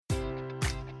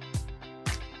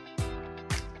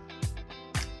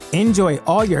Enjoy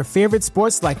all your favorite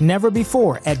sports like never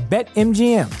before at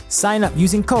BetMGM. Sign up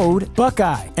using code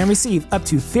Buckeye and receive up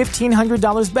to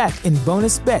 $1,500 back in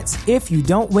bonus bets if you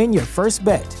don't win your first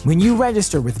bet. When you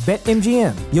register with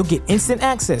BetMGM, you'll get instant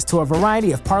access to a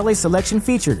variety of parlay selection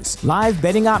features, live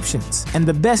betting options, and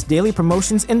the best daily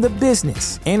promotions in the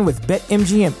business. And with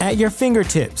BetMGM at your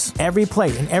fingertips, every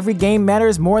play and every game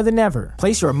matters more than ever.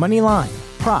 Place your money line,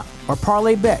 prop, or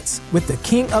parlay bets with the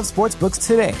king of sportsbooks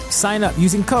today. Sign up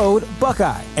using code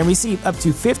Buckeye and receive up to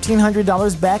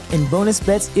 $1,500 back in bonus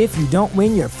bets if you don't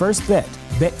win your first bet.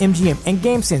 BetMGM and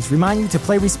GameSense remind you to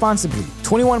play responsibly.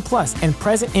 21 plus and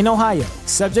present in Ohio,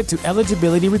 subject to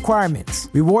eligibility requirements.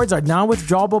 Rewards are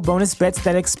non-withdrawable bonus bets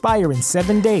that expire in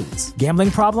 7 days. Gambling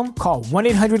problem? Call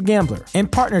 1-800-GAMBLER. In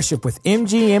partnership with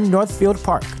MGM Northfield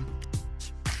Park.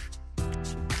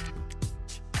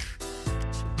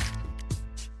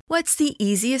 What's the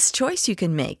easiest choice you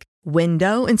can make?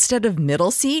 Window instead of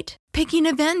middle seat? Picking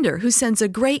a vendor who sends a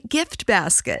great gift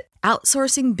basket?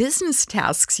 Outsourcing business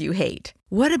tasks you hate?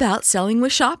 What about selling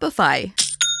with Shopify?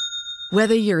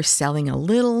 Whether you're selling a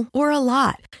little or a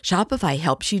lot, Shopify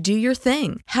helps you do your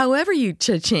thing, however you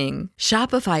cha-ching.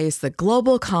 Shopify is the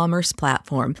global commerce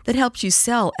platform that helps you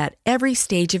sell at every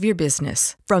stage of your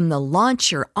business. From the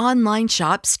launch your online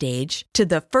shop stage to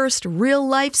the first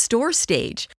real-life store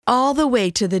stage, all the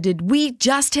way to the did we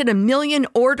just hit 1 million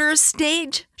orders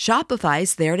stage.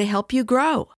 Shopify's there to help you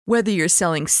grow. Whether you're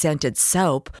selling scented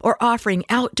soap or offering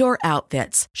outdoor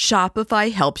outfits,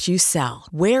 Shopify helps you sell.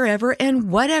 Wherever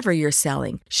and whatever you're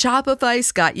selling,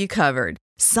 Shopify's got you covered.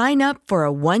 Sign up for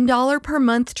a $1 per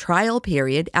month trial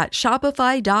period at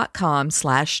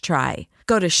shopify.com/try.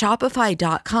 Go to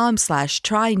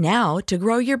shopify.com/try now to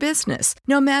grow your business,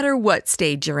 no matter what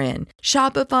stage you're in.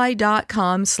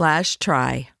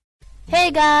 Shopify.com/try.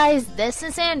 Hey guys, this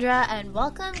is Sandra, and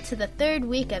welcome to the third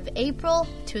week of April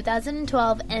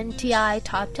 2012 MTI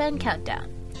Top 10 Countdown.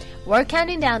 We're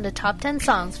counting down the top 10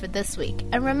 songs for this week,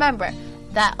 and remember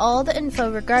that all the info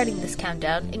regarding this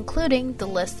countdown, including the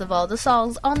list of all the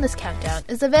songs on this countdown,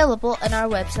 is available on our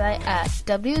website at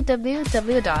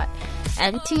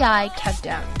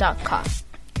www.mticountdown.com.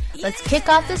 Let's kick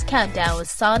off this countdown with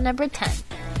song number 10.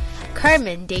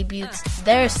 Carmen debuts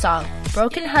their song,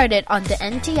 Broken Hearted, on the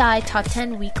MTI Top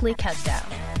 10 Weekly Countdown.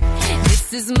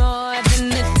 This is more than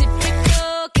the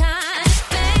typical kind of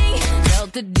thing.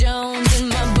 Felt the Jones in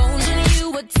my bones when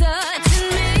you were touching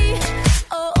me.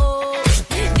 Oh, oh,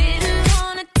 didn't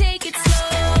want to take it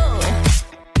slow.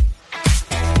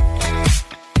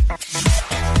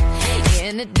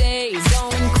 In the days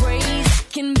going crazy, I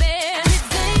can barely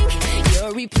think.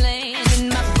 You're replaying in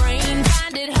my brain,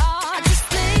 find it hard to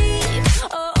sleep.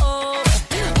 Oh, oh,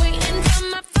 waiting for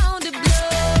my phone to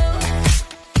blow.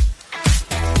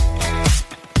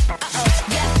 Uh-oh,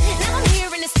 yeah, now I'm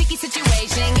here in a sticky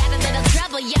situation. Got a little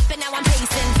trouble, yep, and now I'm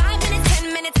pacing. 5 minutes,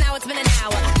 10 minutes, now it's been an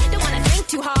hour. Don't wanna think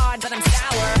too hard, but I'm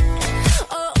sour.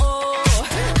 Oh, oh, I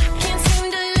can't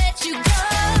seem to let you go.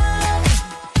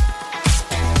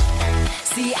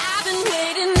 See, I've been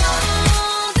waiting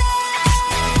all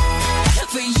day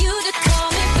for you to call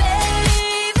me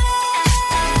baby.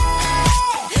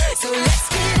 So let's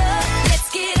get up, let's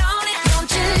get on it. Don't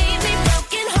you leave me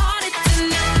broken hearted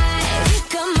tonight.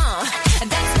 Come on,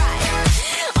 that's right.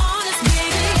 Honest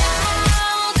baby,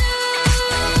 I'll do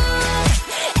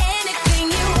anything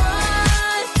you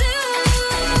want to.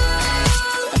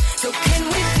 So can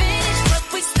we finish what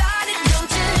we started?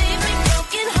 Don't you leave me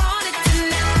broken hearted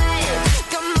tonight.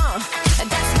 Come on,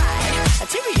 that's right.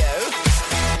 Cheerio.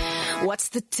 What's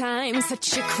the time?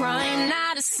 Such a crime,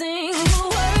 not a single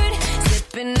word.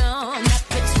 Sipping on that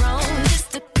Patron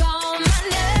just to calm my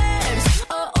nerves.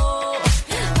 Oh, oh,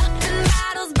 popping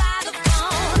bottles by the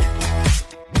phone.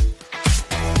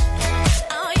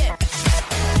 Oh, yeah.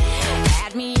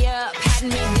 Had me up, had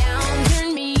me down,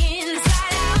 turned me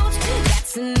inside out.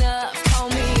 That's enough, call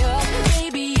me up,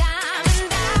 baby, I'm in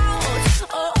doubt.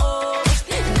 Oh, oh,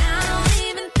 and I don't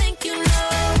even think you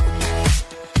know.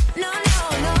 No, no,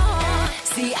 no.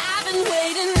 See, I've been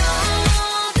waiting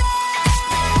all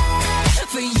day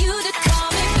for you to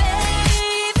call me baby.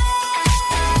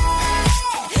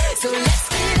 So let's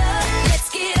get up, let's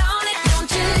get on it. Don't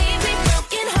you leave me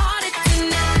broken hearted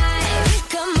tonight.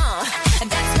 Come on,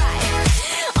 that's right.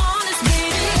 Honest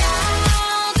baby,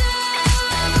 I'll do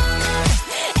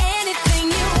anything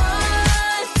you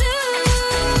want to.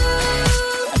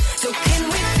 So can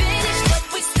we finish what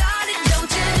we started? Don't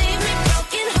you leave me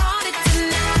broken hearted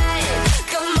tonight.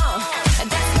 Come on,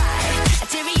 that's right.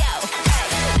 Cheerio.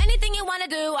 Hey, anything you wanna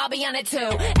do, I'll be on it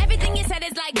too. Everything you said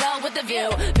is like go with the view.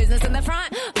 Business in the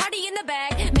front, party in the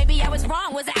back. Maybe I was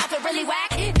wrong, was the outfit really whack?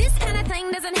 This kind of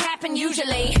thing doesn't happen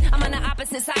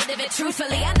what's inside of it.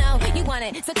 Truthfully, I know you want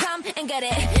it, so come and get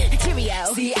it.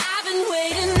 Cheerio. See, I've been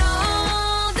waiting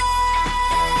all day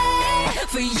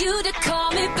for you to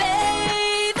call me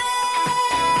baby.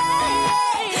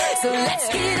 So let's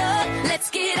get up, let's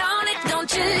get on it.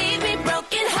 Don't you leave me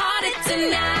broken hearted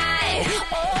tonight.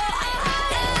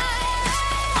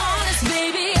 Honest,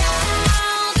 baby,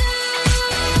 I'll do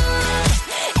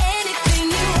anything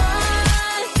you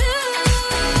want to.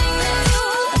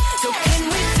 So can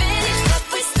we finish what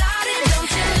we started? Don't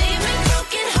you leave me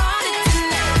broken hearted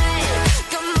tonight.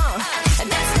 Come on,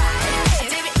 that's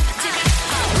right.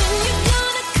 When you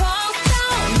gonna call,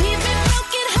 don't leave me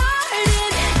broken hearted.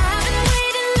 I've been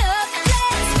waiting up,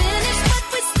 let's finish what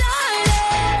we started.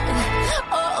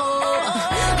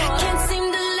 I can't seem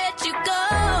to let you go.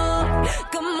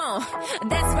 Come on,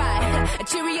 that's right.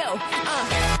 Cheerio.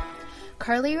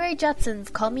 Carly Rae Jepsen's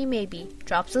Call Me Maybe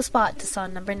drops a spot to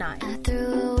song number 9. I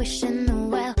threw a wish in the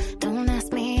well. Don't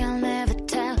ask me, I'll never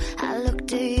tell. I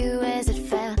looked at you as it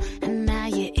fell, and now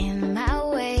you're in my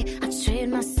way. I trade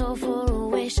my soul for a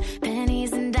wish,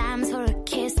 pennies and dimes for a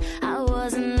kiss. I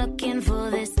wasn't looking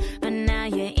for this, but now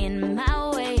you're in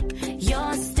my way.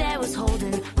 Your stare was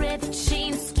holding, ripped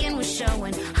jeans, skin was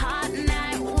showing. Hot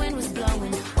night, wind was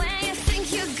blowing. Where you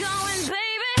think you're going,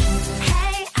 baby?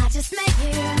 Hey, I just met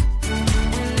you.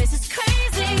 And this is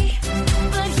crazy,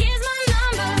 but here's my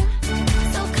number,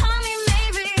 so call me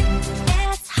maybe.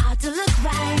 It's hard to look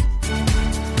right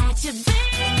at you,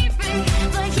 baby,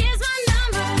 but here's my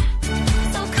number,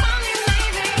 so call me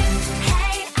maybe.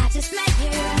 Hey, I just met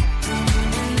you,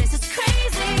 and this is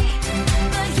crazy,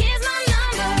 but here's my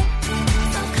number,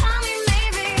 so call me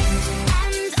maybe.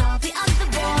 And all the other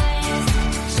boys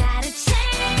try to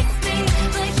chase me,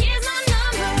 but here's my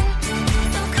number,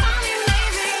 so call me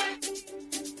maybe.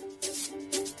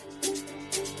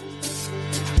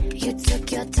 You took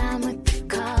your time with the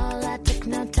call, I took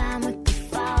no time with the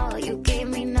fall. You gave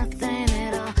me nothing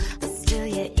at all, but still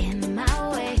you're in my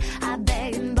way. I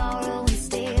beg and borrow and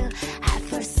steal at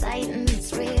first sight, and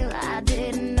it's real. I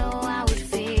didn't know I would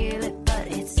feel it, but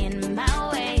it's in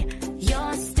my way.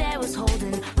 Your stare was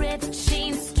holding, ripped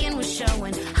jeans, skin was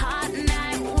showing. Hot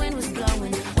night, wind was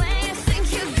blowing. Where you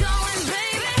think you're going,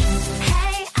 baby?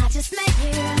 Hey, I just met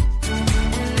you,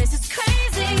 and this is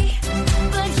crazy,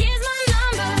 but here's my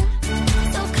number,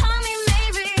 so call me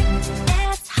maybe.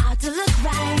 It's hard to look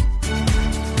right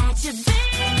at you,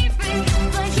 baby,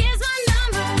 but here's my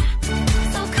number,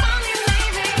 so call me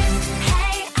maybe.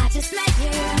 Hey, I just met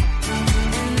you,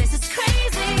 and this is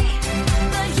crazy,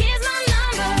 but here's my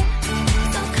number,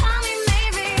 so call me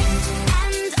maybe.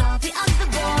 And all the other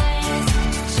boys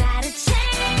try to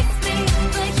chase me,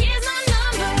 but here's my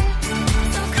number,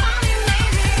 so call me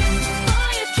maybe.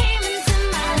 Before you came into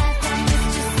my life, I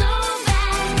missed you so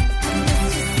bad. I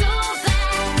missed you so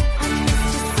bad. I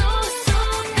missed you so, so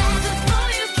bad. Before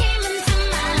you came into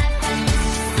my life, I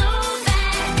missed you so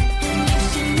bad. And you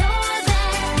should know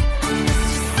that I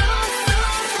missed you so,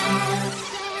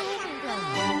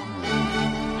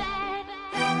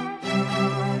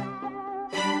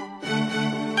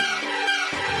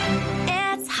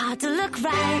 It's hard to look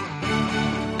right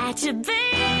at you,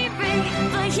 baby,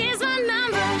 but here's my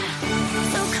number,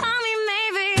 so call me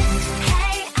maybe.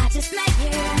 Hey, I just met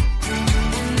you,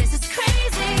 and this is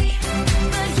crazy,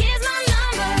 but here's my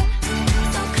number,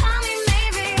 so call me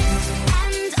maybe.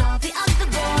 And all the other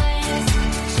boys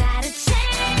try to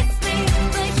chase me,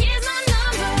 but here's my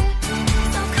number,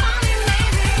 so call me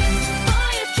maybe.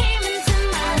 Before you came into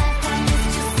my life, I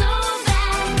missed you so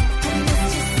bad. I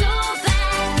missed you so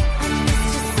bad. I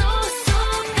missed you so, so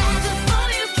bad. Before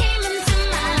you came into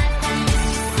my life, I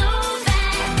missed you so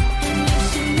bad. And you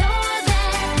should know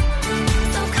that,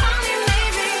 so call me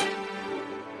maybe.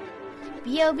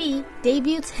 B.O.B.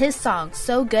 debuts his song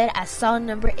So Good as song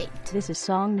number 8. This is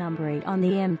song number 8 on the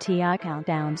MTI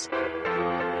countdowns.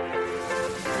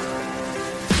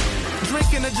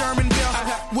 Drinking a German beer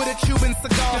with a Cuban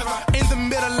cigar in the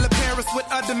middle of Paris with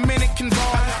a Dominican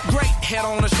bar. Great head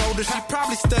on her shoulder, she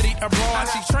probably studied abroad.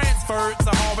 She transferred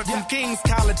to Harvard from King's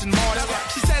College in March.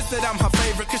 She says that I'm her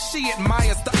favorite cause she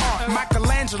admires the art.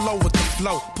 Michelangelo with the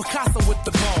flow, Picasso with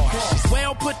the bar. She's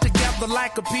well put together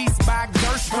like a piece by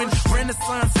Gershwin,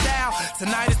 Renaissance style.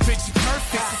 Tonight is picture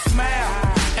perfect, so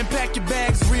smile and pack your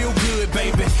bags real good,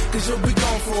 baby, cause you'll be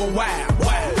gone for a while.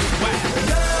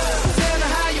 Love, tell me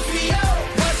how you feel.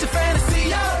 What's your fantasy,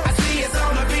 yo? I see it's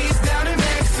on the beach down in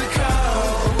Mexico.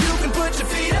 You can put your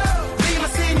feet up, be my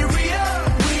senorita.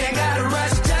 We ain't gotta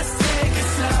rush, just take it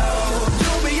slow.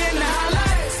 You'll be in the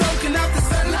highlight, soaking up the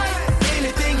sunlight.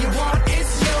 Anything you want,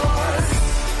 it's yours.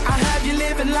 I have you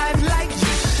living life like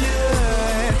you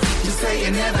should. You say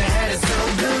you never had it so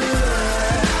good.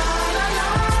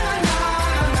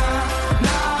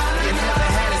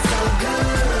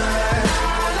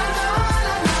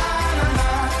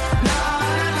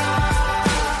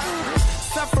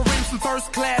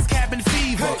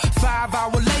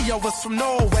 5-hour layovers from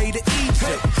Norway to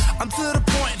Egypt. I'm to the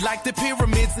point like the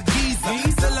pyramids of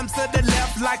Giza. Still I'm to the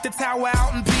left like the tower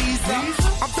out in Pisa.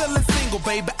 I'm feeling single,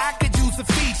 baby, I could use a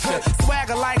feature.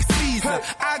 Swagger like Caesar,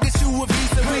 I'll get you a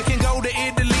visa. We can go to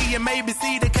Italy and maybe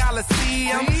see the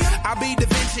Colosseum. I'll be Da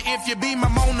Vinci if you be my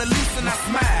Mona Lisa and I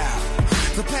smile.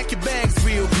 So pack your bags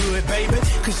real good, baby,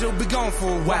 cause you'll be gone for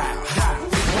a while. Girl,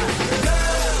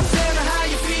 tell me how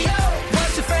you feel.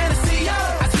 What's your fantasy, yo?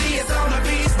 I see it's on the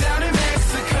beach down in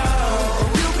Mexico.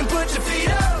 You can put your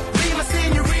feet up, be my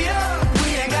senorita. We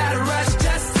ain't gotta rush,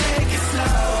 just take it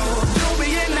slow. You'll be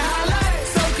in the highlight,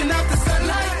 soaking up the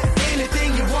sunlight. Anything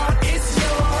you want, it's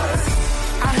yours.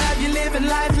 I'll have you living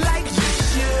life like you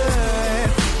should.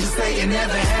 Just say you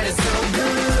never had it so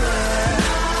good.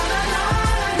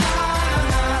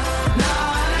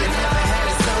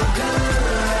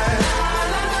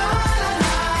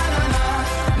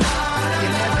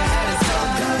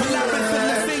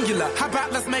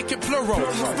 Let's make it plural.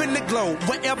 Spin the globe.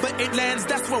 Wherever it lands,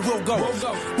 that's where we'll go.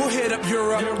 We'll hit up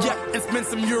Europe, yeah, and spend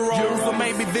some euros. Or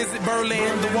maybe visit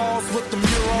Berlin, the walls with the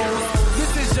murals.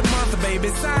 This is your month, baby.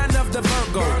 Sign of the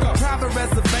Virgo. Private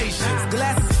reservations.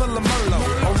 Glasses full of Merlot.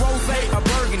 A rosé, a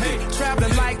burgundy.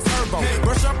 Traveling like turbo.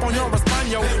 Brush up on your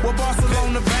Espanol. We're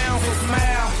Barcelona bound, so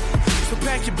smile. So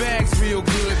pack your bags real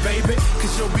good, baby.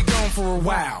 Cause you'll be gone for a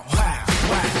while. Girl,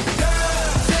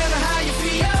 tell me how you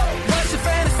feel. What's your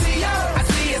fantasy, yo?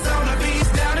 It's on the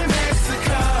beach down in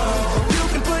Mexico. You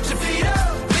can put your feet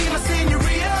up, be my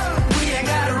senorita. We ain't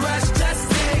gotta rush,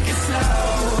 just take it slow.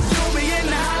 You'll be in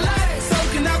the highlight,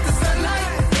 soaking up the sunlight.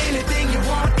 Anything you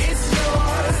want, it's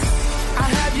yours.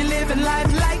 I'll have you living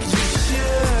life like you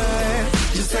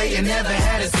should. Just say you never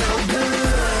had it so good.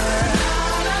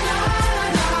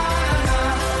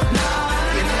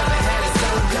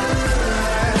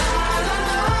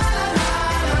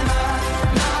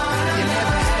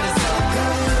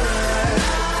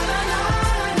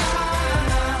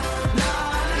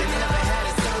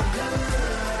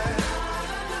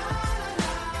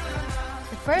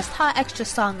 First Hot Extra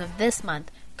song of this month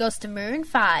goes to Maroon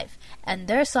 5 and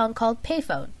their song called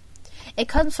Payphone. It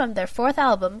comes from their 4th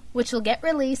album, which will get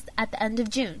released at the end of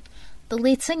June. The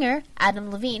lead singer,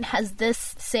 Adam Levine, has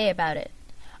this to say about it.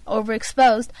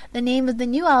 Overexposed, the name of the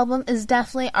new album, is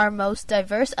definitely our most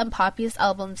diverse and populous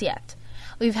albums yet.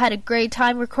 We've had a great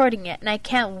time recording it, and I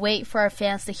can't wait for our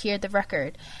fans to hear the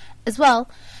record, as well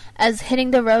as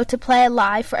hitting the road to play it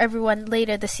live for everyone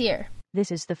later this year. This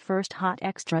is the first Hot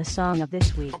Extra song of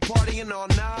this week. I'm partying all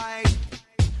night,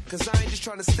 cause I ain't just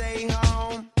trying to stay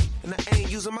home, and I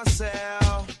ain't using my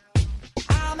cell.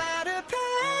 I'm at a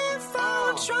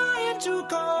payphone trying to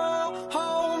go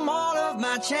home. All of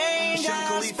my change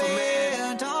I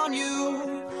spent on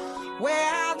you. Where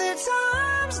have the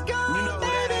times gone? You know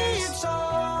baby, it's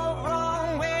all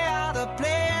wrong. Where are the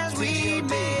plans we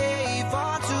made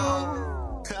for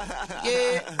two?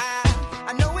 Yeah,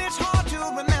 I know it's hard to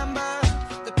remember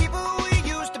the people we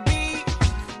used to be.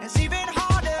 It's even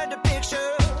harder to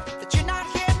picture that you're not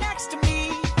here next to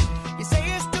me. You say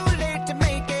it's too late to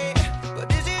make it,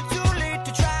 but is it too late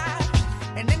to try?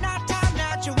 And in that time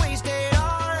that you wasted,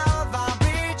 all of our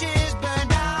bridges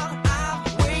burned out. I've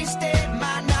wasted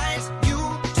my nights, you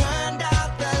turned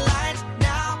out the lights.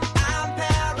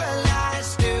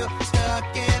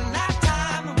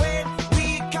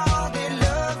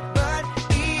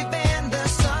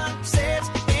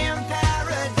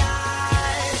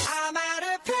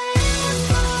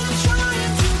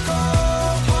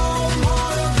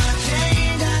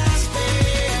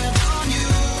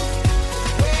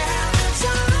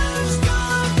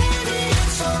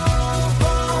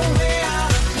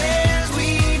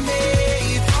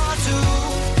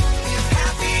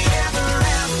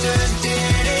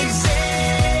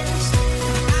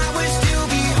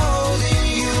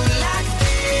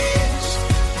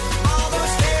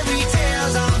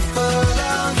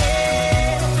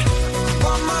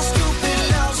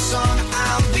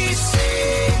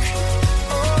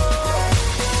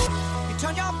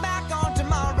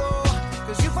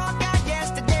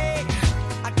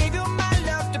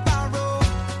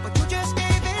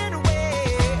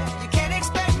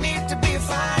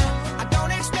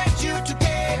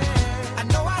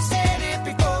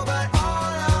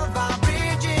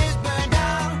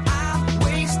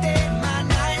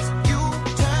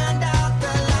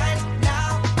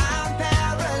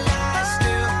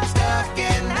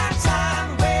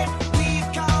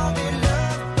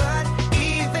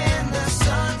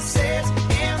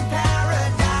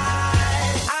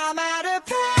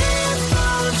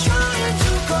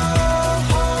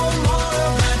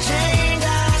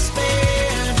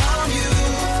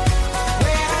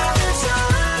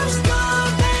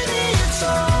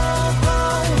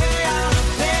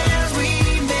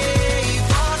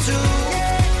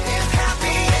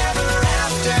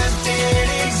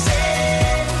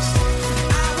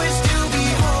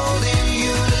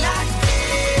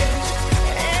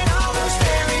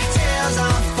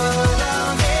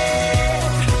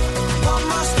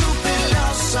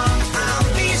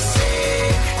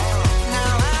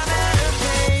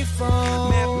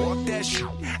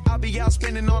 be out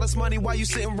spending all this money while you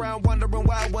sitting around wondering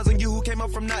why it wasn't you who came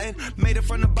up from nothing. Made it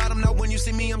from the bottom, now when you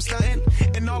see me, I'm stunting.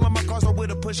 And all of my cars are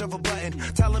with a push of a button.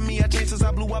 Telling me I changed since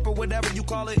I blew up or whatever you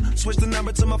call it. Switch the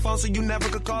number to my phone so you never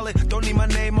could call it. Don't need my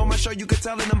name on my show, you could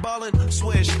tell it I'm ballin'.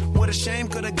 Swish, what a shame,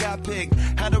 could've got picked.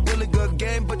 Had a really good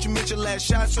game, but you missed your last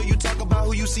shot. So you talk about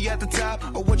who you see at the top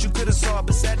or what you could've saw.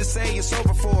 But sad to say, it's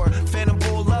over for. Phantom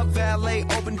bull up, valet,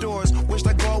 open doors. Wished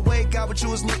I go away, got what you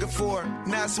was looking for.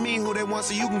 Now it's me who they want,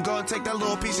 so you can go and take that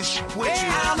little piece of shit with you.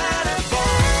 I'm at a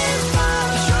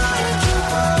baseball trying to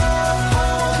go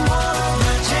home. All of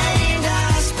the change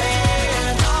I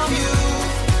spent on you.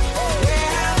 Where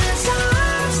have the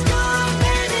times gone,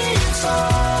 baby? It's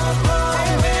all wrong.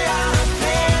 Where are the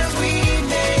plans we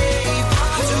made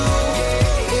for two?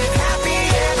 If happy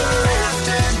ever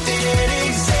after did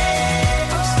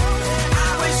exist, I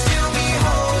would still be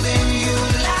holding you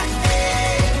like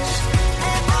this.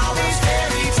 And all these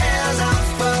fairy tales are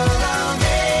full of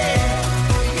it.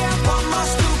 One more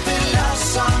stupid love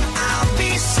song, I'll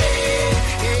be sick.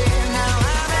 Now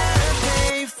I'm at a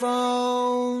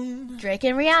payphone. Drake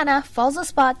and Rihanna falls a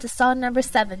spot to song number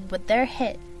 7 with their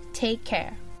hit, Take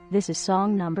Care. This is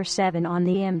song number 7 on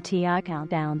the MTI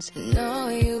Countdowns. Know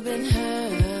you've been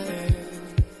hurt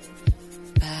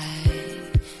by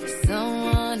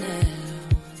someone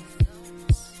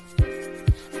else.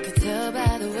 I could tell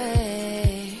by the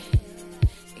way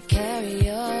you carry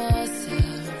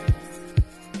yourself.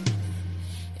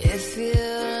 If you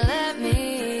let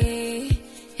me,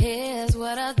 here's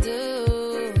what I'll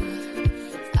do.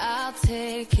 I'll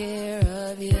take care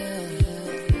of you.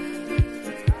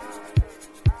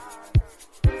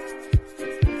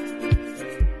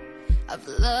 I've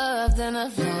loved and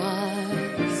I've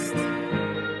lost.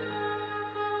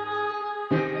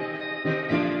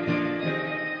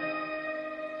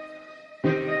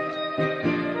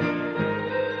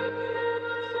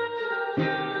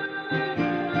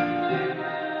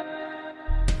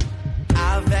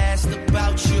 I've asked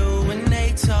about you and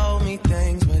they told me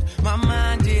things, but my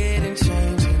mind didn't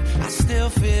change and I still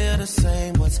feel the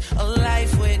same. What's a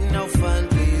life with no fun?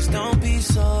 Please don't be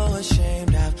so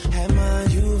ashamed. I've had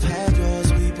mine, you've had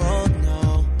yours, we both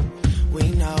know. We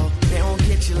know they won't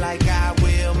get you like I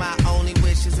will. My only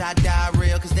wish is I die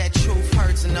real, cause that truth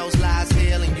hurts and those lies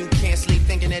heal. And you can't sleep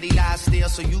thinking that he lies still,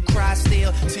 so you cry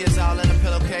still, tears all in a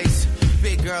pillowcase.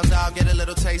 Big girls, I'll get a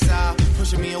little taste out,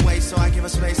 pushing me away so I give her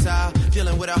space out.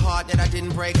 Dealing with a heart that I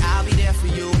didn't break. I'll be there for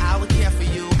you, I would care for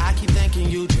you. I keep thinking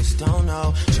you just don't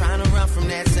know. Trying to run from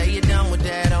that, say you're done with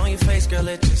that. On your face, girl,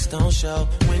 it just don't show.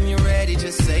 When you're ready,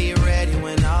 just say you're ready.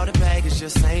 When all the baggage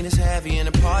just ain't as heavy and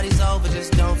the party's over,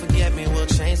 just don't forget me. We'll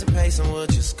change the pace and we'll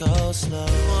just go slow.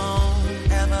 You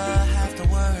won't ever have to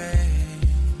worry.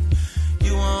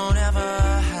 You won't ever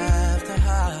have to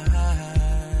hide.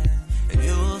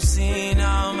 You've seen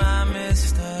all my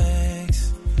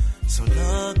mistakes, so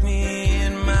look me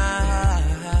in my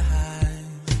eyes.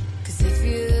 Cause if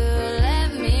you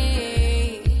let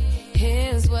me,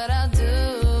 here's what I'll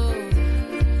do.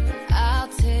 I'll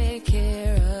take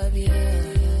care of you.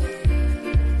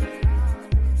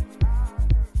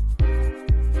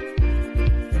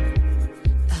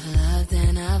 I've loved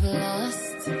and I've lost.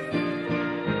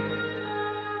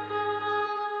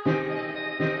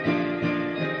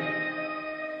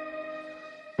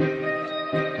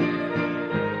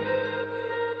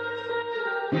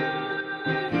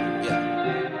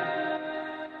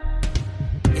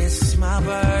 It's my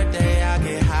birthday, I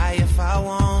get high if I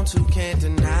want to. Can't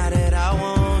deny that I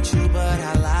want you, but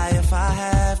I lie if I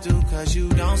have to. Cause you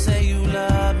don't say you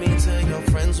love me to your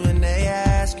friends when they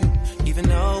ask you, even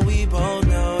though we both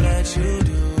know that you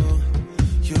do,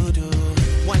 you do.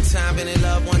 One time, been in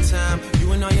love one time.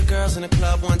 You and all your girls in the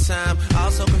club one time.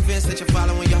 Also convinced that you're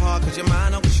following your heart, cause your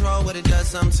mind don't control what it does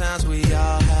sometimes. We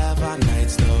all have our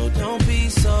nights though, don't be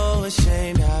so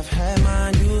ashamed. I've had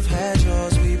mine, you've had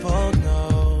yours, we both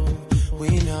know, we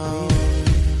know.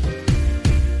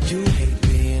 You hate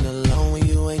being alone when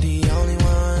you ain't the only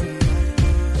one.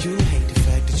 You hate the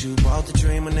fact that you bought the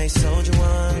dream when they sold you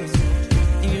one.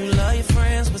 And you love your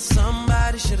friends, but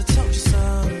somebody should've told you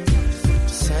something to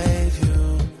save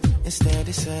you. Instead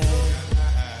they say,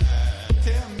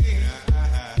 tell me,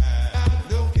 I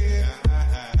don't care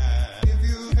if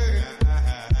you hurt.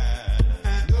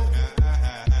 I don't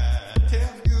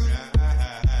tell you,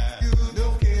 you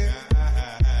don't care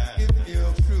if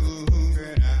you're true.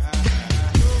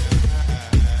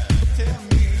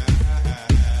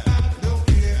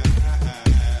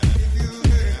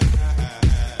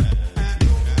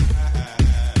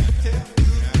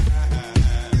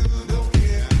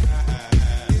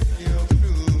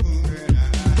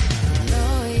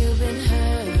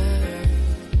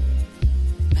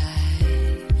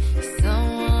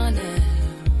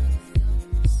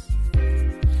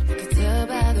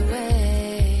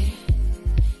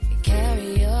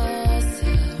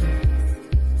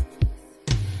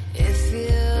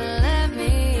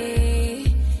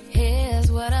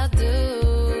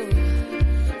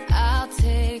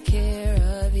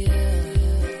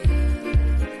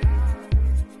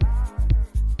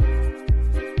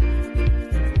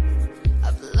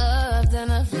 than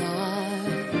I've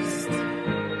lost.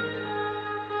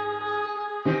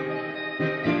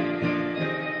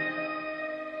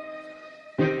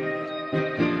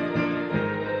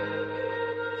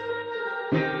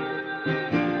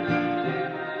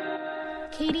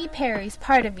 Katy Perry's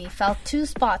Part of Me fell 2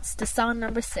 spots to song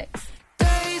number 6.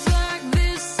 Days like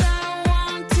this, I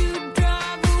want to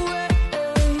drive away.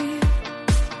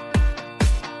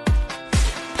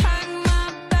 Pack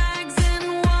my bags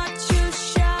and watch your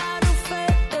shadow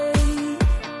fade.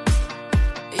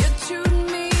 You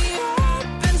chewed me up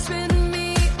and spit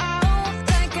me out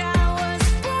like I was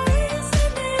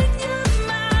poison in your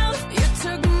mouth. You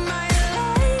took my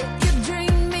life, you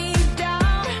drained me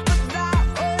down, but that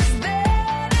was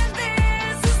then and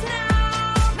this is now.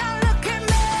 Now look at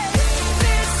me.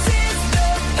 This is the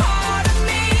part of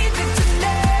me that you're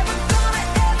never gonna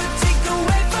ever take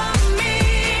away from me.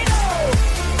 No,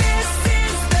 this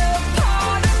is the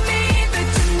part of me that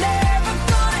you're never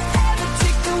gonna ever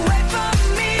take away from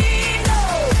me. No,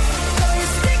 throw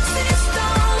your sticks and your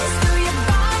stones, throw your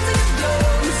bombs and your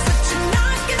blows, but you're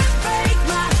not gonna break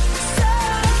my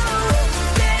soul.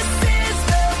 This is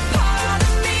the part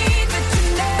of me that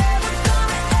you're never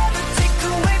gonna ever take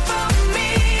away from me.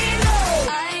 No,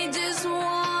 I just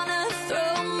wanna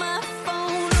throw my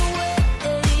phone away.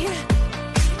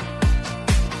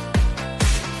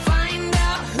 Find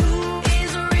out who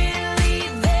is really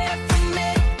there for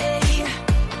me.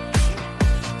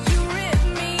 You ripped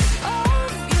me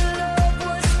off, your love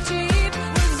was cheap,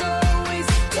 was always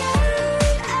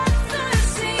dead at the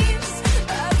seams.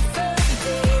 I fell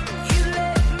deep, you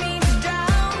let me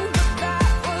drown, but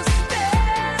that was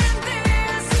then and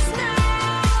this is now.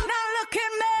 Now look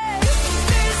at me.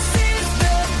 This is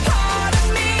the part of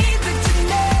me that you're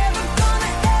never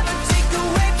gonna ever take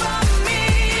away from me.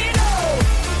 No,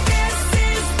 this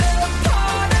is the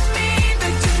part of me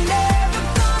that you're never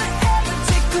gonna ever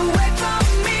take away from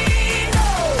me. No,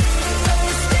 throw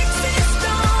your sticks and your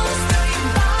stones, throw your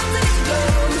bombs and your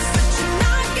blows, but you're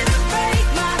not gonna break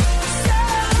my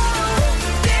soul.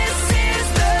 This is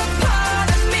the part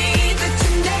of me that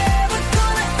you're never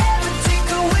gonna ever take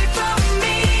away from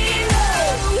me. No.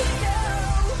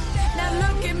 Now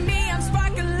look at me, I'm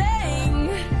sparkling,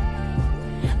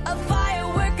 a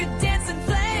firework, a dancing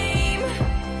flame.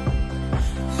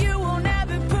 You won't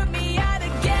ever put me out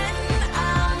again.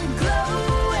 I'm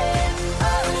glowing,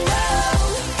 oh no.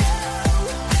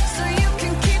 So you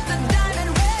can keep the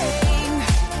diamond ring.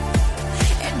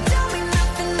 It don't mean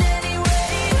nothing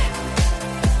anyway.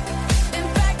 In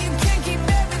fact, you can keep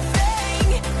everything.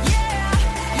 Yeah,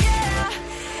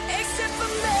 yeah, except for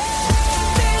me.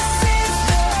 This is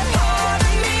the part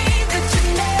of me that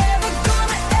you're never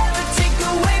gonna ever take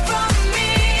away from me.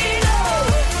 No,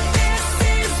 this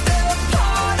is the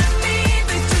part of me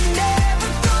that you're never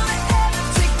gonna ever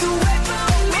take away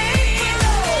from me.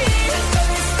 No, throw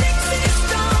your sticks and your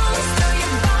stones, throw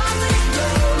your bombs and your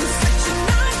blows, but you're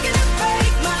not gonna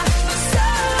break my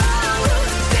soul.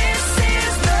 This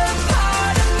is the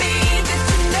part of me that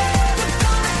you're never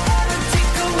gonna ever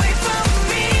take away from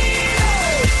me.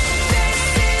 This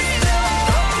is the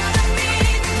part of me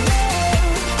that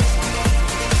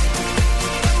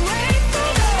away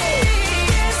from me.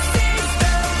 This is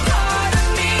the part of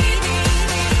me.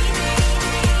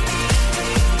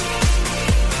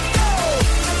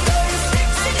 Throw your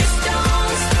sticks and your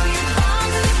stones, throw your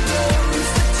bombs and your blows,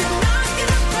 but you're not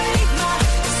gonna break my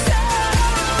soul.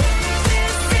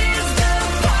 This is the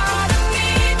part of me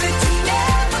that you're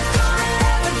never gonna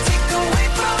ever take away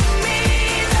from me.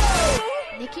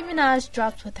 Nicki Minaj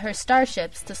dropped with her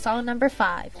Starships to song number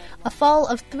 5, a fall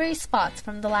of 3 spots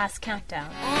from the last countdown.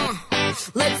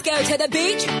 Let's go to the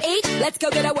beach, eat, let's go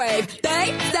get a wave.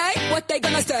 They say what they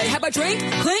gonna say. Have a drink,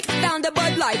 clink, found a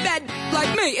Bud Light. Bad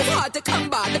like me, it's hard to come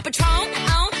by. The Patron,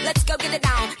 let's go get it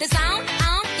down. The sound,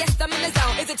 yes, I'm in the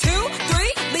zone. Is it 2,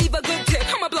 3? Leave a good tip.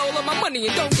 I'ma blow all my money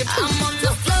and don't give two. I'm on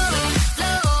the floor,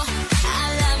 floor.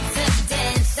 I love to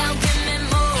dance, so give me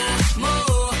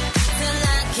more, till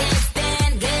I can't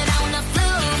stand. Get on the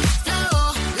floor, floor,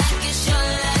 like it's your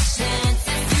last chance.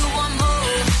 If you want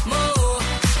more,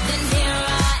 then here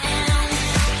I am.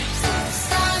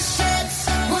 Starships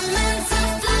were meant to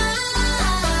fly,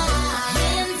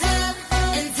 hands up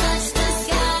and touch the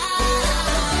sky.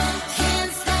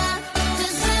 Can't stop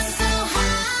 'cause we're so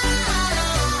high.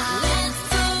 Let's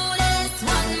do this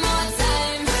one more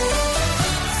time.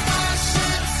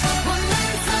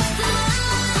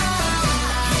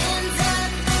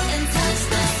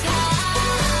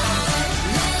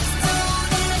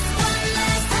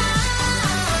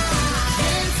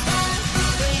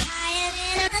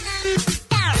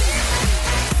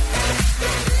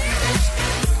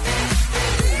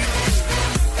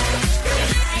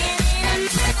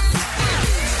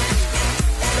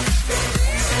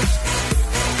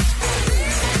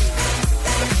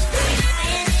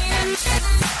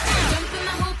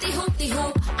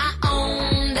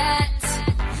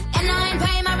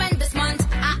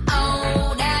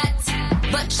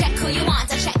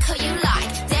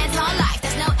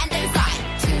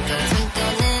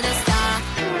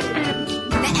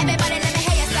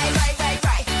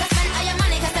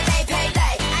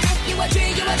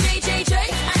 a JJJ.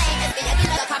 My name is Biggie,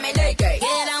 so call me Lady.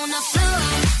 Get on the floor,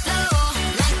 floor,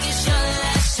 like it's your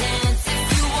last chance. If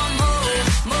you want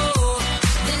more,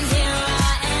 then here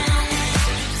I am.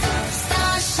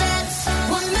 Starships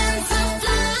were meant to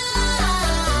fly.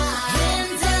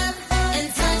 Hands up and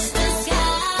touch the sky.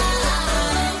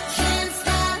 Can't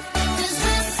stop 'cause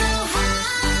we're so high.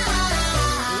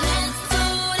 Let's do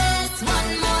this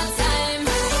one more time.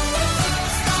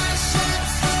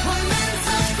 Starships were meant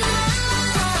to fly.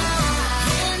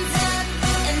 Hands up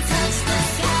and touch the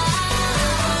sky.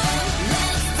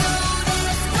 Let's do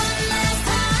this one last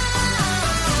time.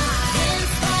 Can't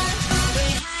stop,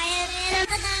 we're higher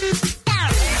than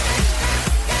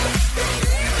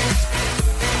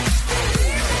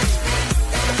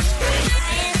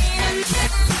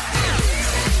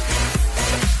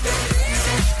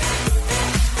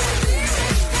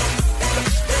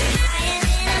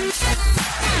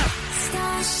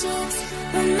Starships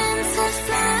were meant to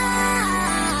fly.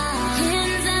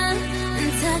 Hands up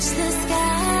and touch the sky.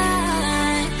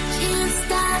 Can't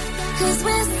stop 'cause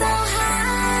we're so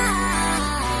high.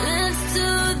 Let's do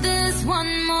this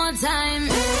one more time.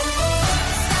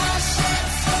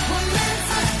 Starships were meant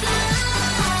to fly.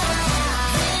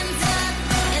 Hands up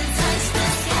and touch the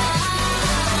sky.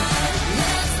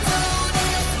 Let's do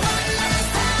this one last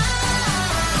time.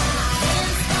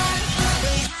 Can't stop,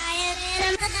 we're higher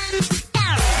than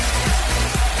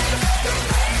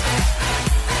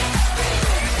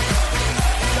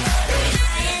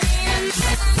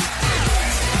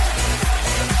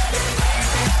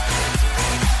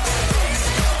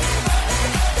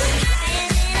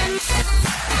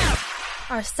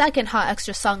Our second Hot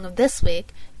Extra song of this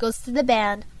week goes to the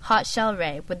band Hot Shell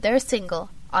Ray with their single,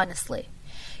 Honestly.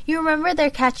 You remember their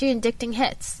catchy and addicting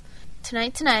hits,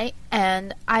 Tonight,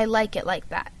 and I Like It Like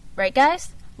That, right guys?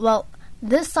 Well,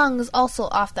 this song is also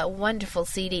off that wonderful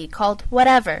CD called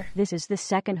Whatever. This is the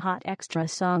second Hot Extra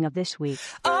song of this week.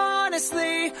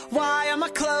 Honestly, why are my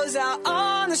clothes out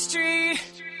on the street?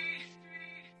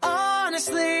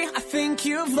 Honestly, I think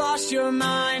you've lost your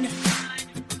mind.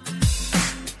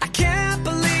 I can't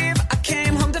believe I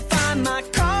came home to find my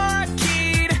car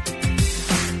keyed.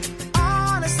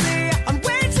 Honestly, I'm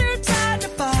way too tired to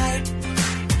fight.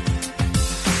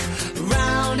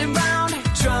 Round and round,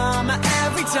 drama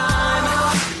every time.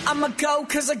 I'ma go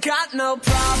 'cause I got no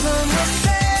problem with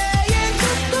saying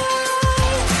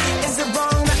goodbye. Is it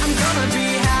wrong that I'm gonna be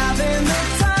having the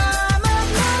time of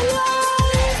my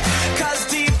life? 'Cause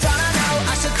deep down I know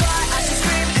I should cry, I should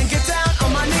scream and get down on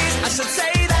my knees. I should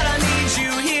say that I need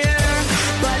you here,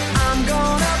 but I'm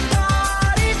gonna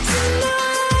party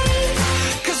tonight.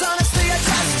 'Cause honestly I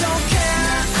just don't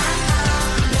care.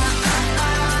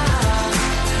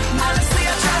 Honestly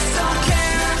I just don't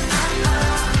care.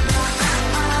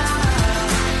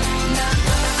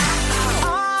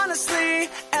 Honestly,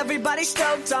 everybody's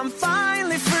stoked I'm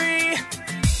finally free.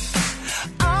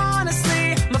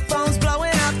 Honestly, my phone's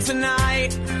blowing up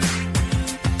tonight.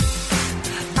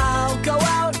 I'll go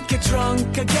out, get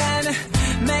drunk again,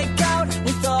 make out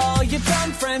with all your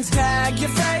dumb friends, tag your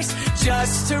face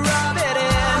just to rub it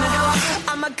in.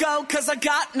 I'ma go 'cause I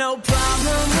got no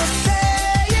problem with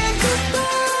saying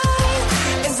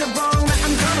goodbye. Is it wrong that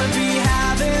I'm gonna be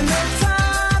having the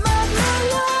time of my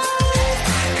life?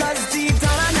 'Cause deep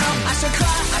down I know I should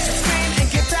cry, I should scream and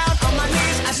get down on my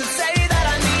knees. I should say that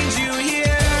I need you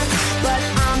here, but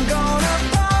I'm gonna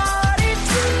party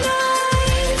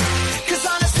tonight. 'Cause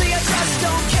honestly I just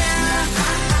don't care.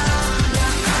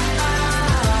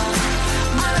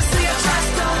 Honestly I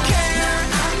just don't care.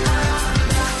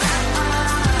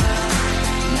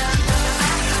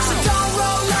 So don't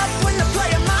roll up when they're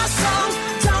playing my song.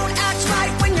 Don't act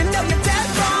right when you know you're dead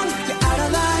wrong. You're out of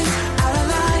line,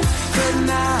 good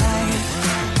night.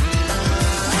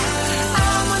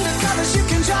 I'm undercover, you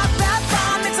can drop that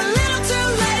bomb. It's a little too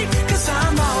late, 'cause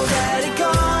I'm already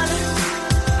gone.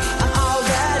 I'm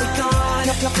already gone.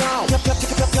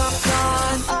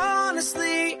 Gone.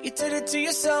 Honestly, you did it to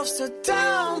yourself, so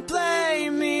don't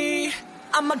blame me.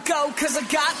 I'ma go 'cause I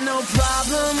got no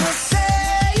problem with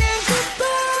saying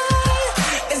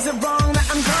goodbye. Is it wrong that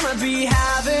I'm gonna be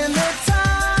having the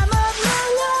time of my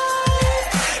life?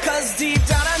 'Cause deep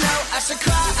down I know I should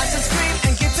cry, I should scream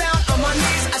and get down on my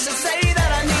knees. I should say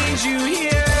that I need you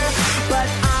here, but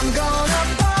I'm gonna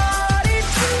party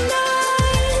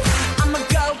tonight. I'ma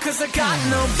go 'cause I got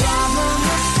no problem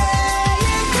with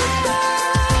saying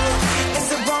goodbye. Is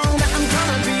it wrong that I'm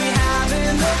gonna be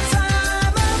having the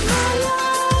time of my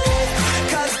life?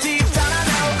 'Cause deep down I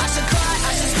know I should cry,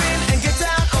 I should scream and get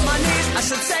down on my knees. I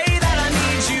should say that I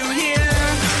need you here,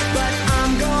 but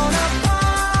I'm gonna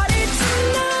party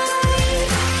tonight.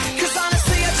 'Cause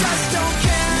honestly I just don't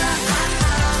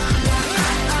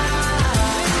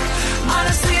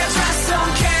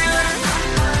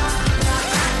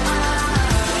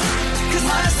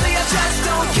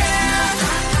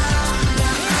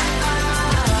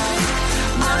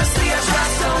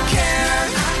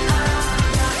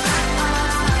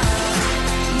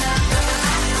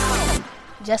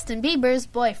Justin Bieber's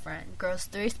Boyfriend grows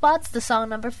 3 spots to song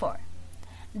number 4.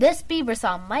 This Bieber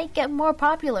song might get more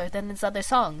popular than his other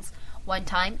songs, One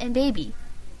Time and Baby.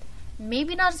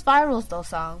 Maybe not as viral as those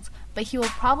songs, but he will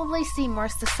probably see more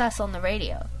success on the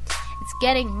radio. It's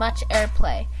getting much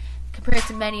airplay compared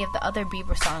to many of the other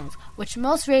Bieber songs, which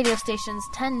most radio stations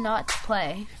tend not to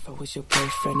play. If I was your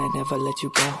boyfriend, I'd never let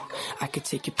you go. I could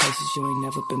take you places you ain't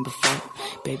never been before.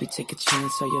 Baby, take a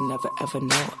chance so you'll never ever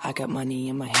know. I got money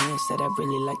in my hands that I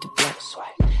really like to blow.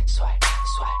 Swipe, swipe,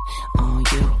 swipe on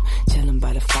you. Chilling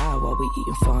by the fire while we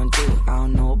eating fondue. I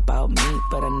don't know about me,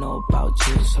 but I know about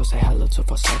you. So say hello to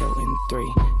falsetto in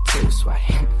 3, 2,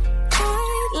 swipe.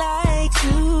 I'd like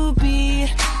to be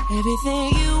everything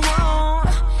you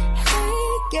want. Hey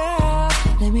girl,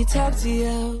 let me talk to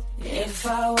you. If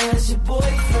I was your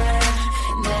boyfriend,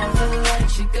 never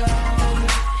let you go.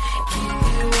 Keep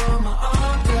you on my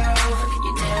arm, girl.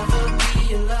 You never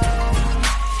be alone.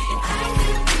 And I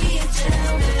could be a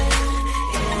gentleman,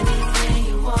 anything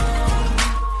you want.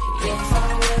 If I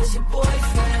was your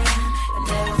boyfriend, I'd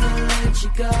never let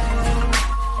you go.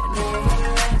 I'd never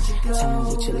let you go. Tell me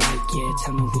what you like, yeah,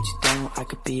 tell me what you don't. I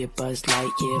could be a Buzz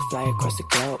Light, yeah, fly across the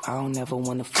globe. I don't ever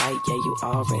wanna fight, yeah, you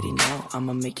already know.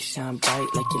 I'ma make you shine bright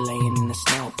like you're laying in the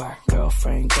snow. Bar.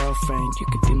 Girlfriend, girlfriend, you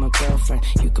could be my girlfriend.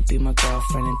 You could be my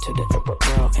girlfriend until the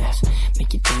world ends.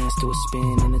 Make you dance to a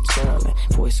spin and a twirl. And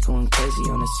voice going crazy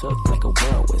on this hook like a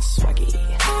whirlwind swaggy.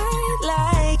 I'd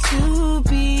like to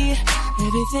be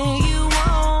everything you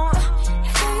want.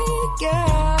 Hey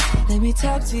girl, let me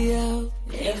talk to you.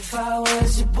 If I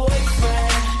was your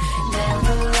boyfriend,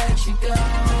 never let you go.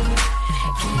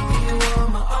 Keep you on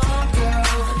my arm, girl.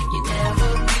 You never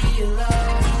be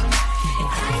alone. And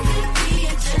I could be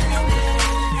a gentleman,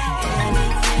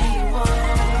 anything you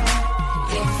want.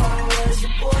 If I was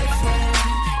your boyfriend,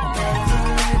 I'd never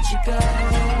let you go.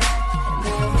 I'd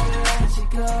never let you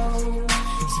go.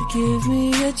 So give me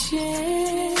a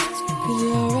chance, 'cause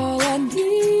you're all I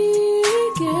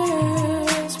need,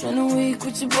 girl. Spend a week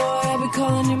with your boy, I'll be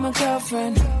calling you my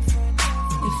girlfriend.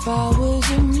 If I was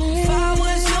your man, I'd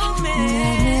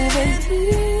never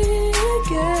leave,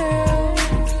 girl.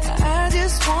 I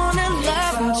just wanna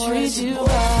love and treat you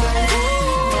right.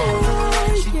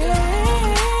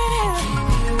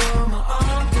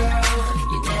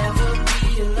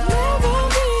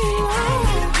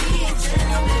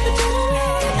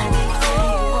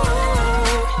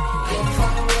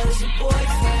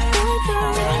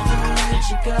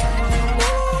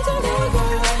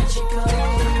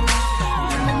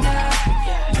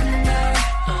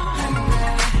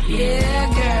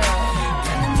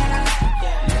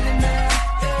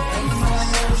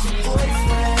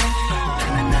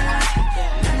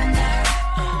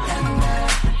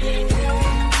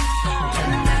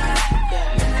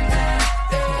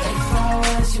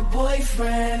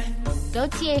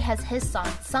 Gautier has his song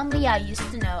Somebody I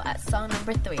Used to Know at song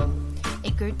number 3.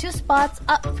 It grew 2 spots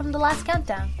up from the last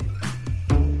countdown.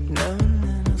 Now and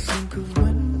then I think of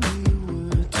when we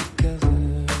were together.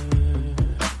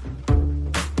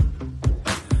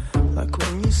 Like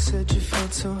when you said you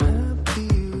felt so happy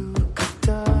you could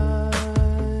die.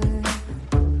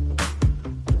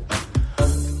 I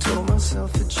told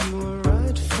myself that you were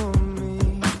right for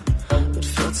me, but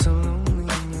felt so lonely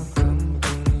in your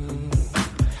company.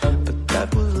 But that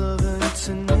was love and it's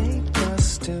innate, I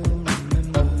still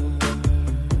remember.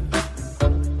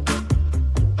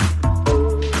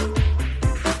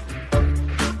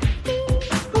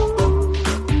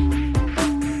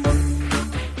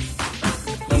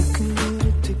 You can get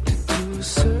addicted to a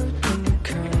certain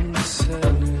kind of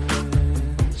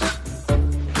sadness,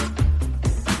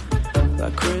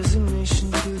 like resignation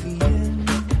to the end.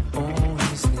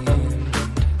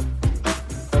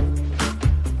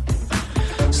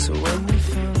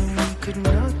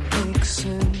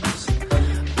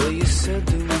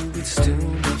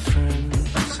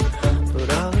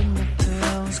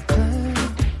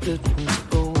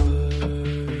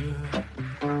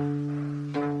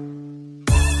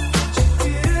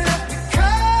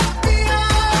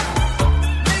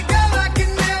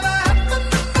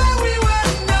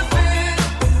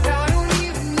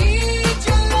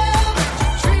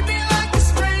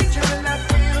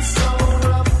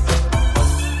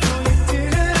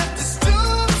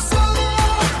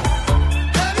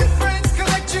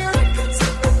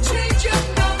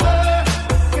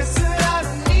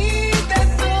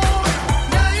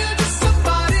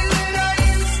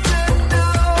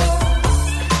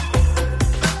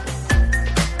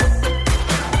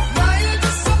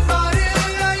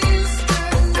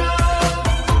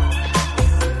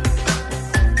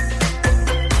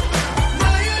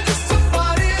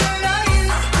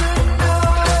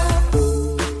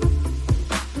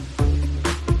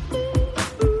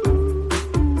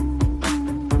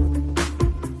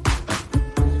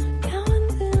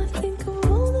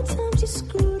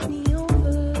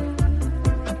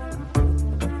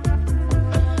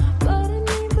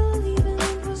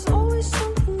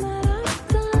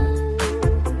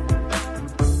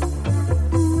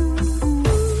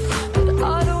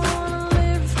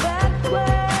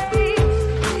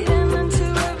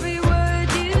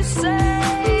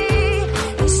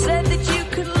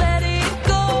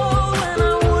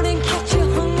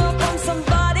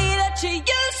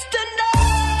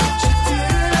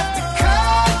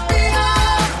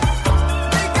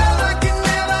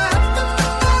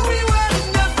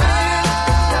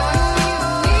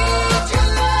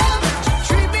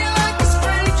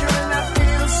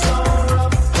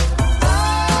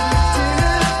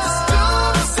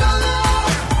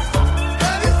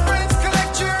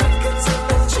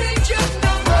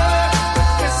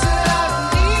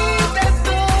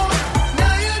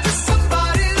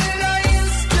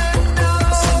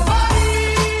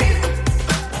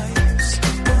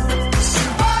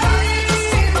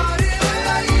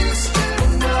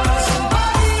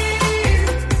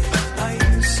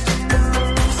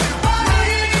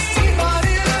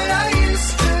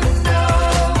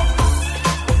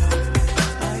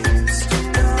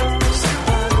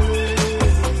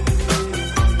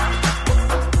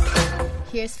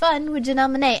 Fun with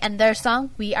Janelle Monáe and their song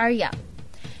We Are Young.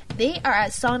 They are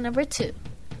at song number 2.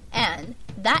 And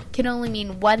that can only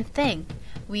mean one thing.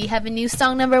 We have a new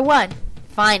song number 1.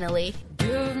 Finally.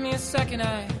 Give me a second,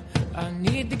 I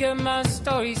need to get my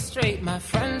story straight. My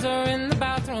friends are in the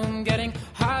bathroom getting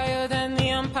higher than the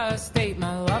Empire State.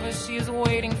 My lover, she's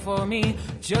waiting for me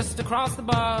just across the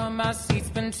bar. My seat's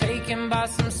been taken by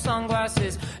some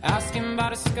sunglasses, asking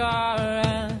about a scar.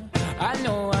 And I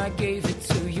know I gave it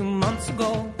to you months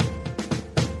ago.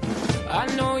 I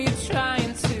know you're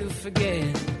trying to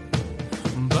forget,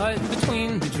 but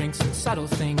between the drinks and subtle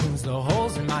things, the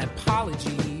holes in my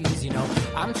apologies, you know,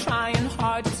 I'm trying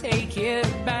hard to take it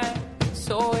back.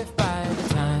 So if by the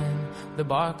time the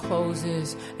bar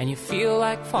closes and you feel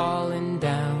like falling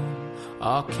down,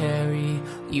 I'll carry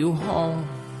you home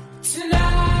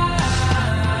tonight.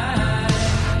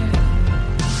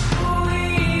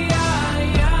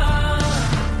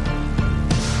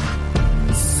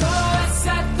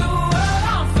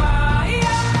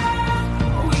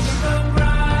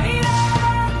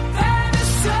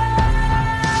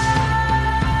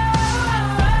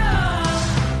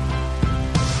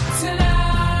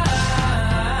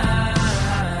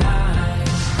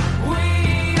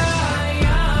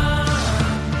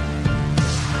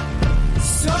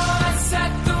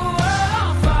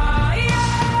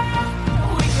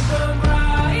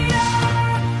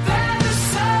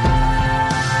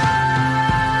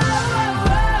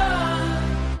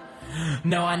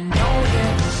 No, I know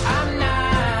that I'm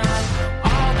not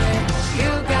all that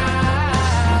you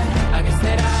got. I guess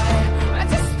that I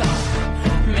just thought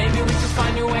maybe we could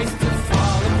find new ways to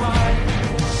fall apart.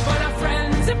 But our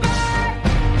friends are back,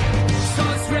 so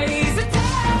let's raise a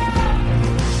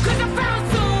toast. 'Cause I found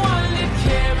someone to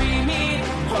carry me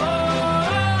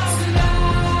home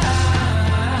tonight.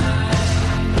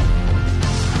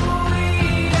 We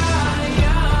are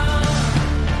young,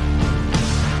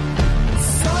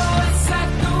 so let's set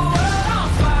the world on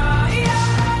fire.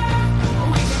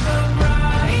 We can burn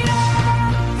brighter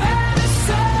than the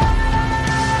sun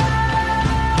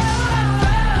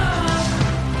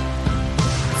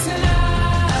tonight.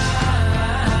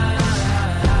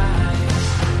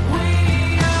 We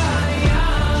are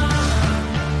young,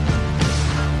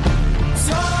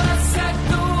 so let's set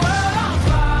the world on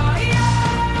fire.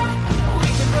 We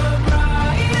can burn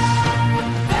brighter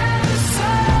than the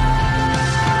sun.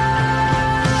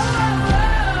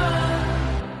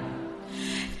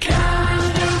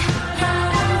 Coming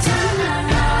home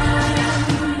tonight.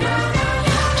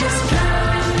 Just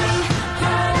coming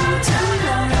home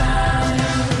tonight.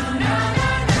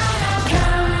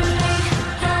 Coming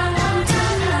home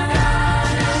tonight.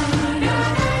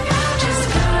 Just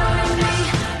coming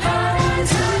home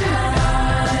tonight.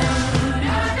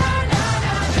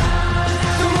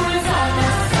 The moon is on my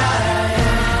side.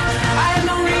 I have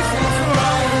no reason to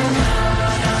run.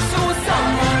 So will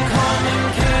someone come and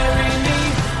carry me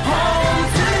home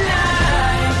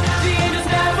tonight? The angels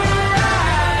never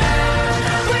arrive,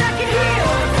 but I can hear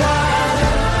the choir.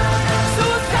 So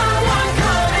will someone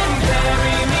come and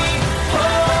carry me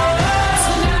home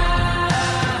tonight?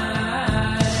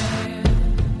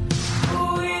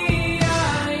 We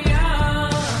are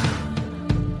young,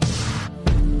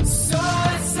 so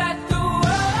let's set the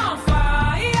world on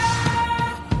fire.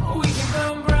 We can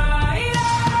burn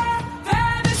brighter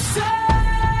than the sun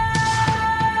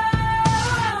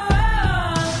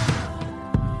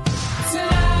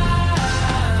tonight.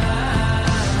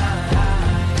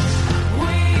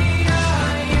 We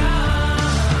are young,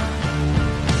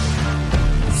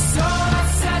 so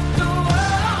let's set the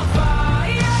world on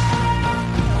fire.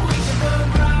 We can burn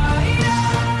brighter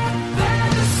than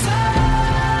the sun.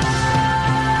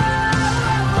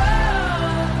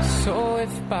 So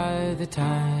if by the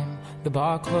time the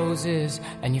bar closes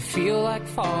and you feel like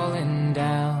falling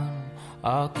down,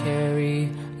 I'll carry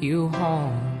you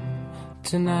home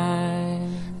tonight.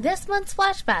 This month's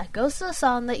flashback goes to a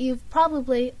song that you've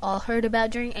probably all heard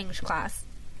about during English class.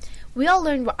 We all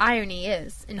learned what irony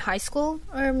is in high school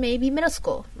or maybe middle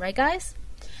school, right guys?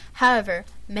 However,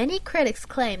 many critics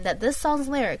claim that this song's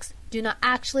lyrics do not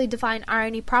actually define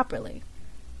irony properly.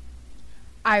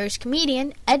 Irish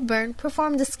comedian Ed Byrne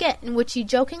performed a skit in which he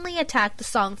jokingly attacked the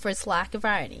song for its lack of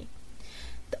irony.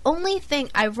 The only thing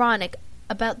ironic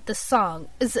about the song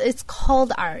is that it's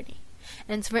called irony,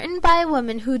 and it's written by a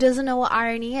woman who doesn't know what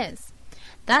irony is.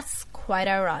 That's quite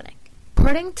ironic.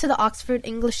 According to the Oxford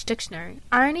English Dictionary,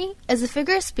 irony is a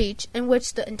figure of speech in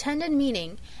which the intended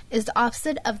meaning is the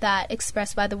opposite of that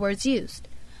expressed by the words used.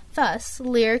 Thus,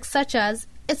 lyrics such as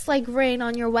 "It's like rain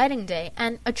on your wedding day"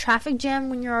 and "a traffic jam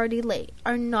when you're already late"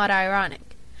 are not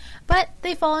ironic, but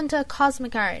they fall into a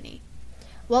cosmic irony.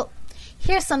 Well,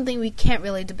 Here's something we can't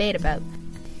really debate about.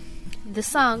 The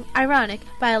song, Ironic,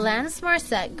 by Alanis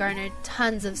Morissette garnered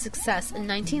tons of success in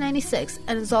 1996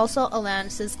 and is also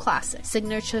Alanis' classic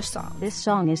signature song. This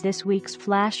song is this week's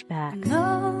flashback. An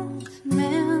old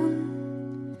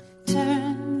man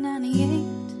turned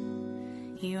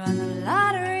 98. He won the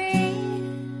lottery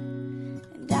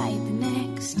and died the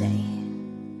next day.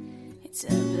 It's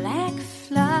a black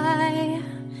fly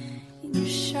in your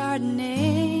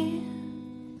Chardonnay.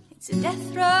 It's a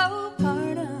death row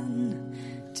pardon,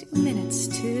 2 minutes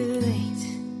too late.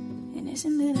 And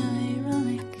isn't it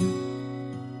ironic?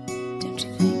 Don't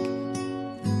you think?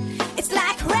 It's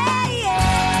like rain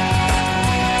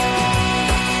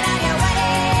on your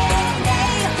wedding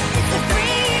day. It's a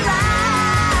free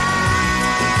ride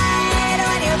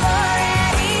when you've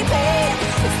already paid.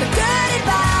 It's the good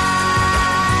advice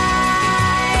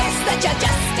that you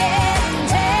just didn't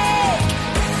take.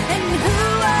 And who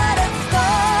would have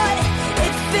thought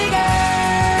it figures?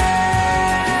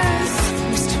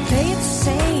 Used to play it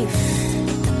safe,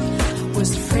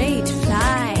 was afraid to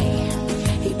fly.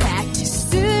 He packed his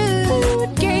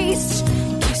suitcase,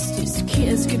 kissed his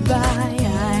kids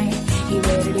goodbye. He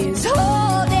waited his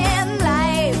whole damn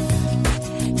life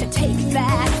to take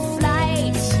that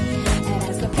flight. And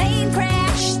as the plane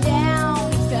crashed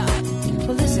down, he thought,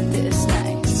 well, isn't this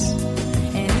nice?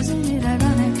 And isn't it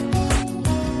ironic?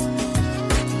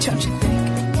 Don't you think?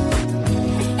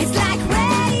 It's like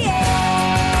rain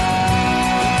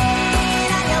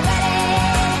on your wedding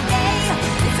day.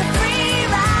 It's a free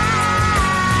ride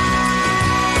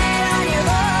when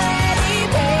you've already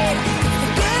paid. The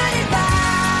good advice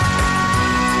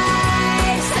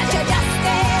that you just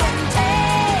didn't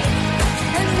take.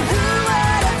 And who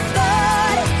would have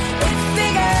thought it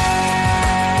figures?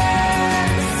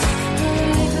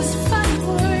 Life is a funny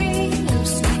word,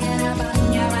 sneaking up on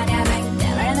you when you think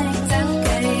everything's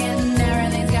okay and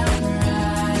everything's going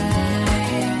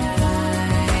right.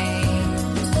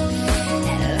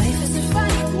 And life is a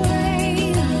funny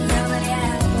word, when you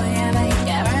think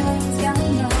everything's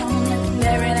going wrong and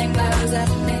everything blows up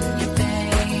in your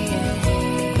face.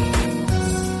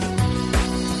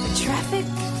 A traffic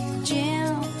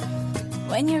jam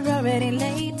when you're already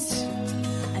late.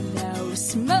 A no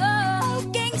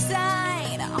smoking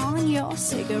sign on your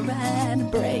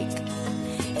cigarette break.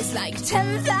 It's like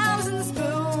 10,000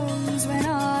 spoons when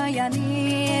all you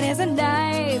need is a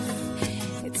knife.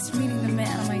 It's meeting the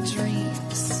man of my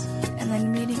dreams and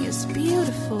then meeting his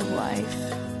beautiful wife.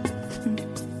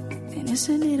 And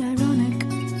isn't it ironic?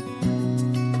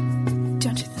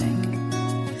 Don't you think?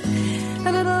 A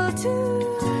little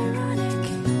too ironic.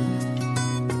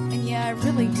 And yeah, I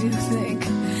really do think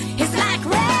it's like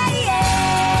rain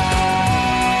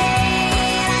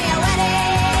on your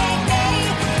wedding day.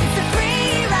 It's a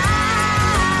free ride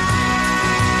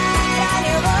on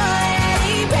your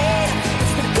already paid.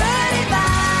 It's the good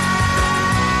advice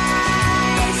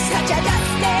that you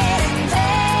just didn't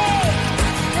take.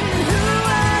 And who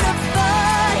would have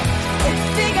thought it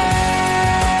figures?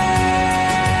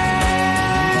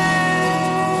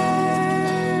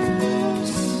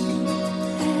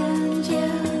 And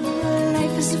yeah,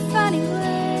 life is a funny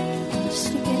way,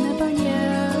 sneaking up on you.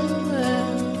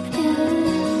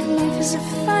 And life is a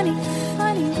funny,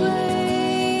 funny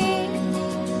way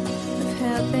of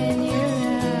helping you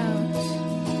out,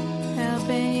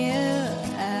 helping you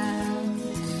out.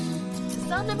 The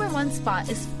song number 1 spot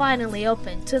is finally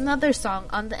open to another song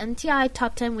on the MTI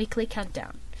Top 10 Weekly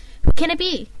Countdown. Who can it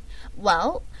be?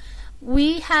 Well,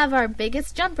 we have our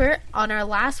biggest jumper on our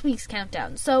last week's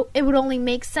countdown, so it would only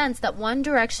make sense that One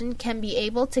Direction can be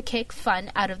able to kick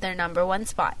fun out of their number 1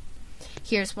 spot.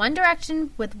 Here's One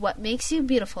Direction with What Makes You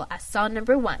Beautiful as song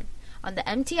number 1 on the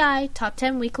MTI Top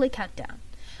 10 Weekly Countdown.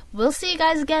 We'll see you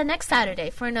guys again next Saturday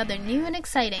for another new and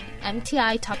exciting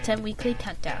MTI Top 10 Weekly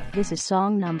Countdown. This is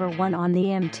song number 1 on the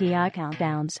MTI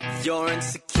countdowns. You're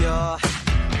insecure,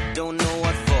 don't know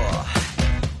what for.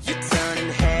 You're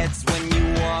turning heads when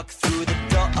you walk through the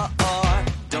door.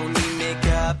 Don't need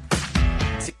makeup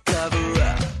to cover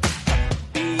up.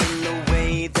 Being the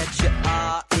way that you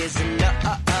are is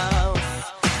enough.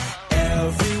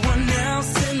 Everyone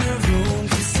else in the room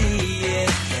can see it.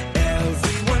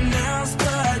 Everyone else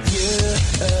but you.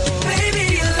 Baby,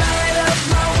 you light up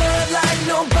my world like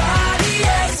nobody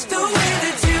else. The way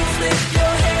that you flip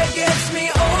your hair gets me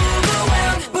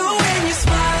overwhelmed. But when you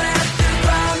smile at the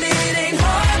crowd,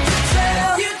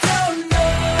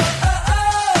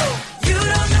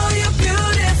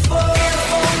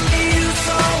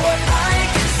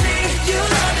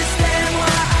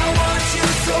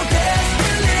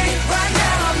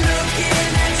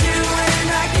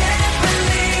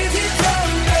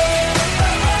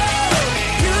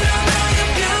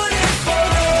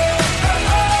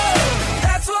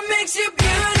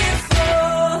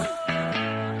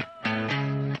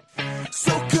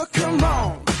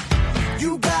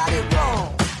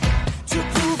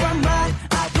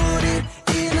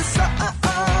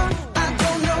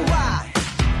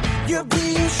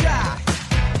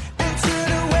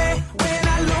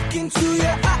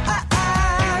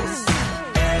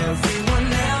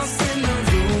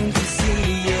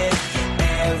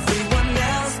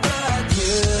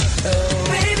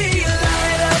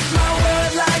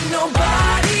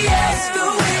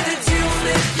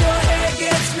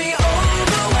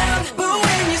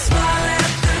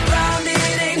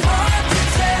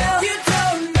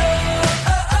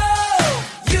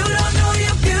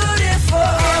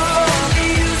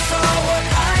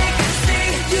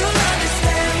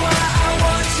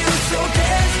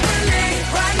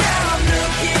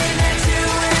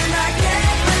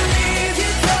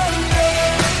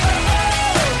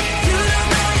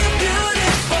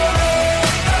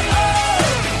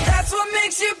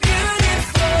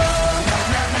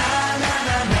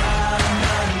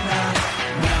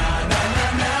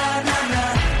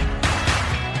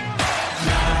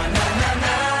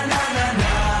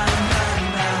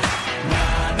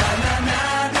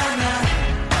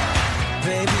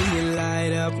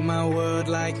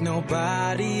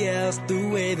 nobody else. The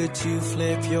way that you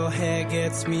flip your hair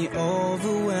gets me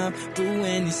overwhelmed. But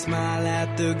when you smile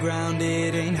at the ground,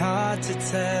 it ain't hard to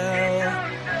tell.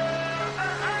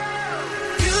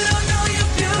 You don't know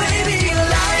you're beautiful. Baby, you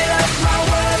light up my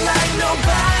world like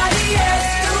nobody else.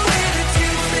 The way that you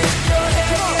flip your hair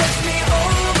gets me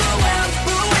overwhelmed.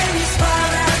 But when you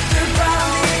smile at the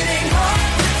ground, it ain't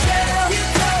hard to tell. You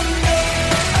don't know.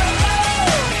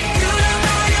 You don't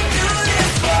know you're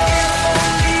beautiful.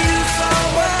 Only you saw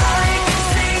what I can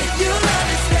see. You'll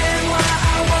understand why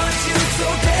I want you so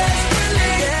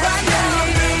desperately. Right now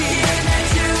I'm looking at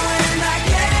you and I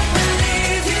can't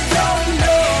believe you don't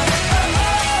know.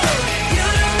 You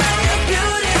don't know you're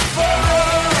beautiful.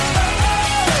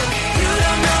 You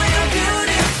don't know you're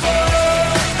beautiful.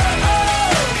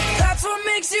 That's what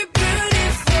makes you beautiful.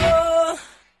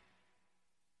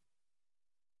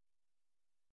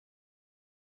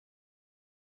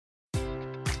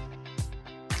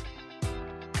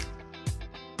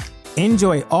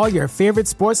 Enjoy all your favorite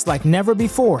sports like never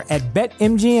before at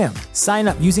BetMGM. Sign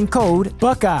up using code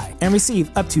Buckeye and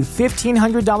receive up to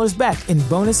 $1,500 back in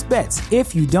bonus bets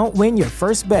if you don't win your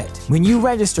first bet. When you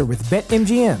register with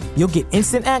BetMGM, you'll get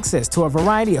instant access to a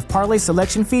variety of parlay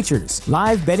selection features,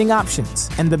 live betting options,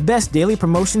 and the best daily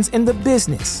promotions in the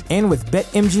business. And with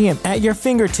BetMGM at your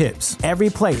fingertips,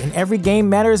 every play and every game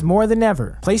matters more than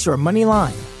ever. Place your money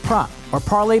line, prop, or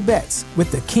parlay bets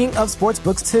with the king of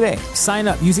sportsbooks today. Sign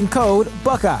up using code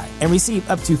Buckeye and receive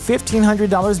up to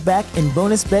 $1,500 back in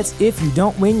bonus bets if you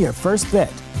don't win your first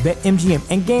bet. BetMGM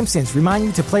and GameSense remind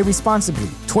you to play responsibly.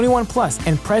 21 plus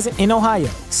and present in Ohio,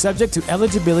 subject to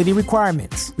eligibility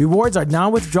requirements. Rewards are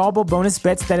non-withdrawable bonus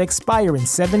bets that expire in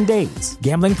 7 days.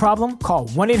 Gambling problem? Call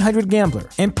 1-800-GAMBLER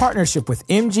in partnership with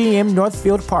MGM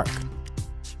Northfield Park.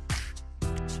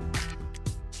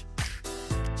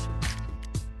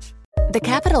 The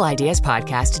Capital Ideas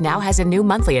Podcast now has a new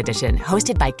monthly edition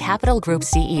hosted by Capital Group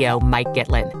CEO Mike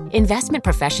Gitlin. Investment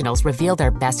professionals reveal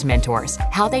their best mentors,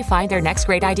 how they find their next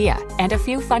great idea, and a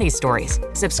few funny stories.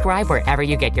 Subscribe wherever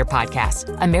you get your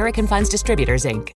podcasts. American Funds Distributors, Inc.